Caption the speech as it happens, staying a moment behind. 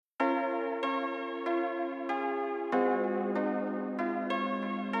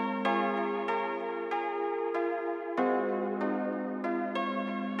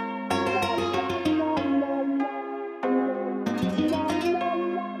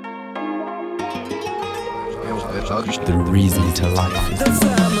The reason to life is The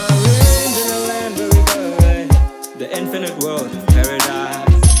summer rains in a land where we go away. The infinite world of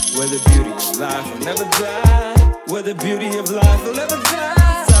paradise, where the beauty of life will never die. Where the beauty of life will never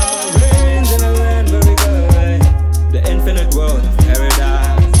die. Summer rains in a land where we go away. The infinite world of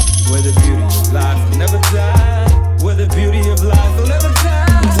paradise, where the beauty of life will never die. Where the beauty of life will never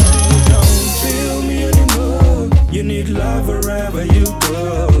die. You don't feel me anymore. You need love wherever you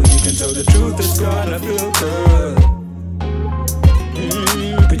go. You can tell the truth, it's gonna feel good.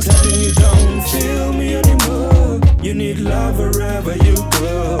 Pretending you don't feel me anymore. You need love wherever you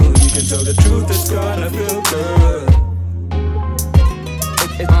go. You can tell the truth, it's gonna feel good.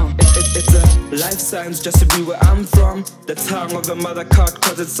 It's a life science just to be where I'm from. The tongue of the mother cut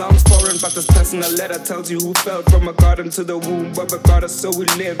cause it sounds foreign, but this personal letter tells you who fell from a garden to the womb of a goddess. So we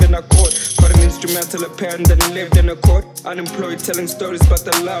lived in a court, caught an instrumental, a parent that lived in a court. Unemployed, telling stories about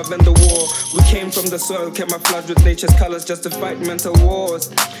the love and the war. We came from the soil, camouflaged with nature's colors just to fight mental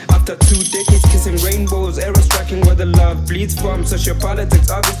wars. After 2 decades kissing rainbows, arrows striking where the love bleeds from. Sociopolitics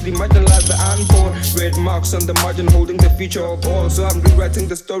obviously marginalize the unborn. Red marks on the margin holding the future of all. So I'm rewriting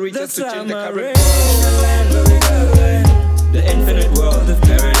the story just to change the current world. The infinite world of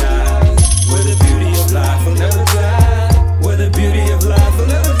paradise, where the beauty of life will never die. Where the beauty of life will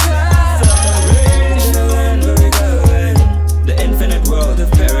never die. Summer rain in the land where we go away. The infinite world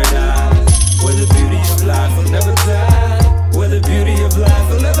of paradise, where the beauty of life will never die. Where the beauty of life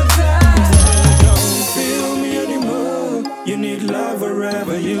will never die. You don't feel me anymore. You need love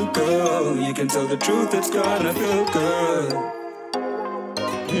wherever you go. You can tell the truth, it's gonna feel good.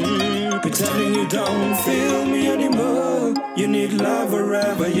 Pretending you don't feel me anymore. You need love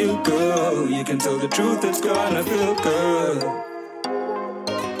wherever you go. You can tell the truth, it's gonna feel good.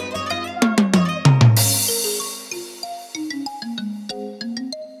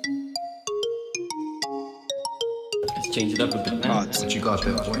 Let's change it up a bit, man. What you got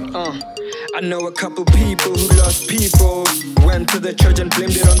there, boy? I know a couple people who lost people. Went to the church and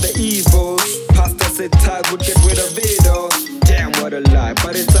blamed it on the evils. Pastor said tithe would get rid of it all. Damn, what a lie,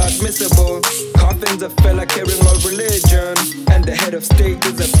 but it's admissible. Coffins of fella carrying all religion, and the head of state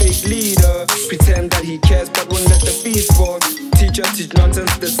is a fake leader. Pretend that he cares but won't let the feast fall. Teachers teach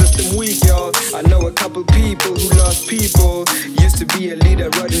nonsense, the system weak, y'all. I know a couple people who lost people. Used to be a leader,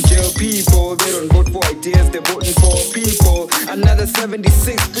 right in jail people. They don't vote for ideas, they're voting for people. Another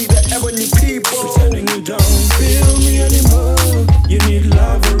 76 free the ebony people. Pretending you don't feel me anymore. You need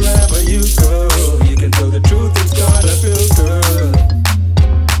love wherever you go. You can tell the truth, it's gonna feel good.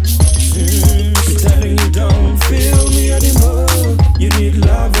 Pretending you don't feel me anymore. You need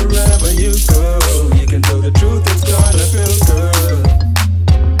love wherever you go. You can tell the truth, it's gonna feel good.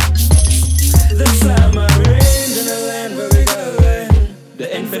 The summer rains in a land where we go away. The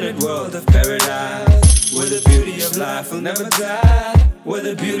infinite world of paradise, where the beauty of life will never die. Where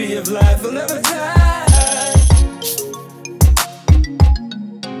the beauty of life will never die.